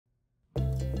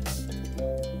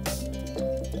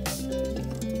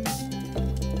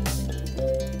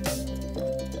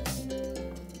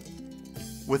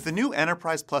With the new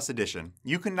Enterprise Plus edition,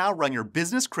 you can now run your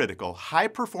business-critical,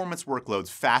 high-performance workloads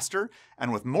faster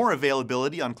and with more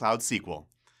availability on Cloud SQL.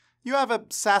 You have a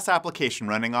SaaS application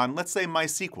running on, let's say,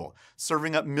 MySQL,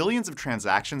 serving up millions of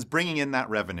transactions, bringing in that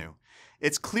revenue.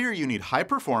 It's clear you need high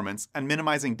performance, and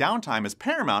minimizing downtime is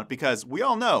paramount because we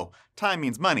all know time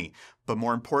means money. But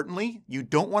more importantly, you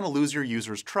don't want to lose your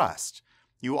users' trust.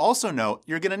 You also know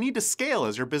you're going to need to scale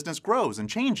as your business grows and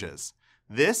changes.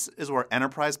 This is where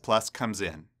Enterprise Plus comes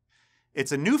in.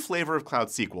 It's a new flavor of Cloud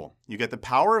SQL. You get the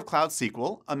power of Cloud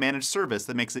SQL, a managed service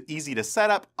that makes it easy to set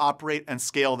up, operate, and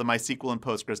scale the MySQL and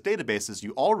Postgres databases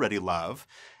you already love,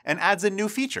 and adds in new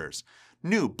features.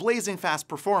 New blazing fast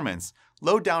performance,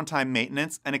 low downtime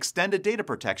maintenance, and extended data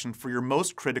protection for your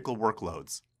most critical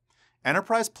workloads.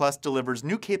 Enterprise Plus delivers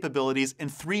new capabilities in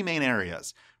three main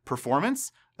areas: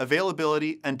 performance,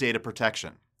 availability, and data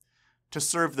protection. To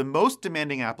serve the most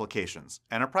demanding applications,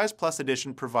 Enterprise Plus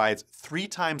Edition provides 3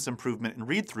 times improvement in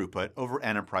read throughput over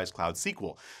Enterprise Cloud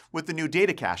SQL, with the new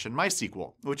data cache in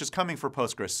MySQL, which is coming for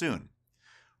Postgres soon.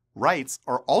 Writes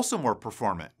are also more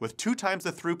performant, with 2 times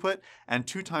the throughput and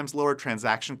 2 times lower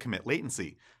transaction commit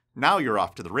latency. Now you're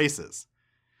off to the races.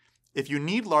 If you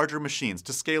need larger machines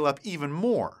to scale up even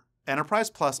more, Enterprise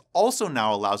Plus also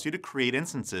now allows you to create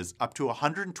instances up to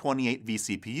 128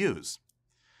 vCPUs.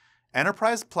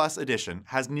 Enterprise Plus Edition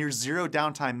has near zero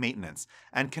downtime maintenance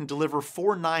and can deliver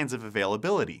 4 nines of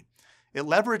availability. It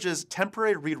leverages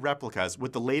temporary read replicas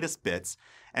with the latest bits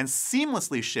and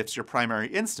seamlessly shifts your primary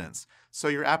instance, so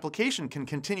your application can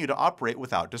continue to operate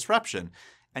without disruption,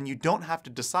 and you don't have to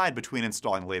decide between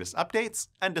installing the latest updates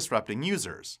and disrupting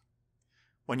users.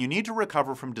 When you need to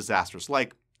recover from disasters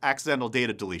like accidental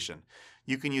data deletion,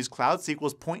 you can use Cloud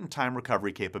SQL's point-in-time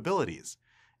recovery capabilities.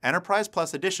 Enterprise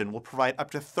Plus Edition will provide up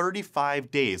to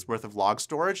 35 days worth of log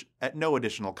storage at no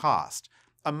additional cost,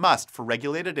 a must for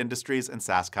regulated industries and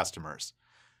SaaS customers.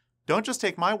 Don't just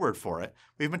take my word for it.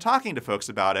 We've been talking to folks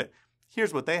about it.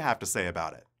 Here's what they have to say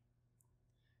about it.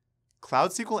 Cloud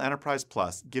SQL Enterprise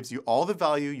Plus gives you all the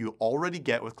value you already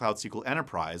get with Cloud SQL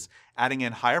Enterprise, adding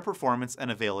in higher performance and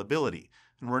availability.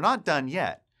 And we're not done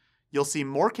yet. You'll see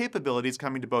more capabilities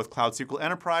coming to both Cloud SQL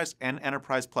Enterprise and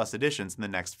Enterprise Plus Editions in the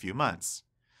next few months.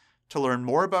 To learn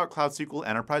more about Cloud SQL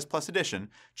Enterprise Plus Edition,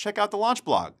 check out the launch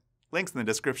blog. Links in the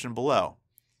description below.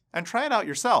 And try it out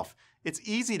yourself. It's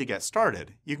easy to get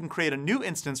started. You can create a new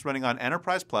instance running on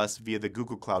Enterprise Plus via the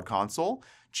Google Cloud Console,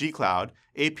 G Cloud,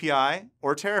 API,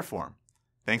 or Terraform.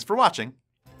 Thanks for watching.